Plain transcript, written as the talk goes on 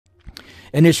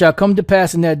And it shall come to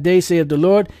pass in that day, saith the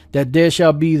Lord, that there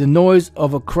shall be the noise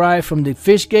of a cry from the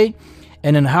fish gate,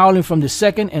 and an howling from the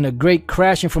second, and a great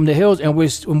crashing from the hills. And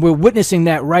we're witnessing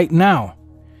that right now,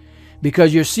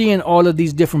 because you're seeing all of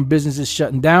these different businesses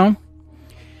shutting down.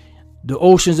 The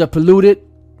oceans are polluted.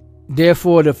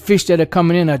 Therefore, the fish that are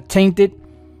coming in are tainted.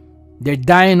 They're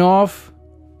dying off.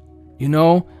 You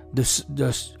know, the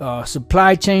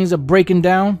supply chains are breaking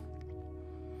down.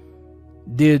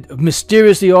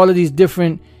 Mysteriously, all of these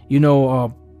different,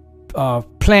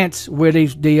 plants where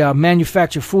they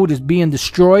manufacture food is being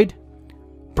destroyed,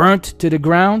 burnt to the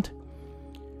ground.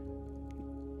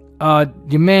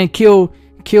 Your man kill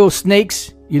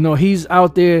snakes. He's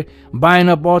out there buying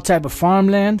up all type of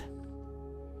farmland.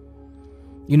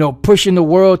 Pushing the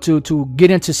world to get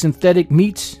into synthetic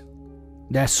meats,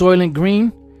 that Soylent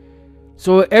Green.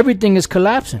 So everything is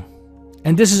collapsing,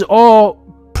 and this is all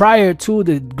prior to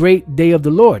the great day of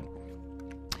the Lord.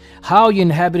 How you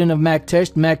inhabitant of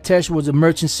Maktesh? Maktesh was a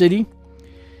merchant city,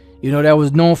 that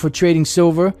was known for trading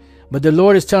silver. But the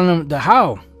Lord is telling them the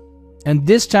how. And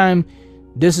this time,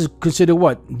 this is considered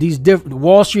what? These different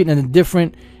Wall Street and the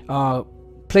different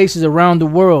places around the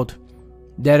world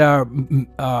that are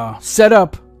set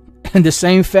up in the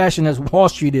same fashion as Wall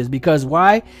Street is. Because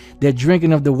why? They're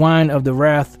drinking of the wine of the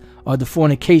wrath or the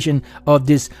fornication of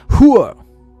this whore.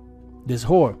 This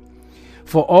whore.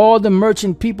 For all the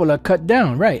merchant people are cut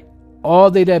down, right?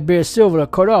 All they that bear silver are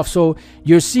cut off. So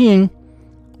you're seeing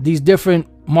these different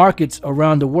markets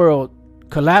around the world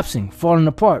collapsing, falling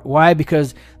apart. Why?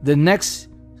 Because the next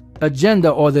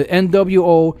agenda, or the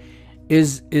NWO,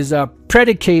 is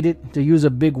predicated, to use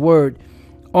a big word,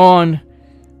 on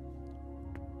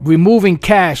removing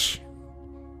cash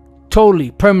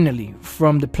totally, permanently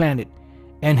from the planet,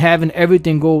 and having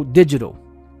everything go digital.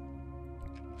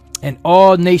 And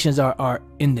all nations are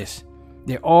in this.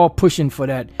 They're all pushing for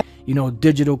that,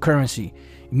 digital currency,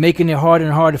 making it harder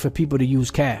and harder for people to use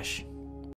cash.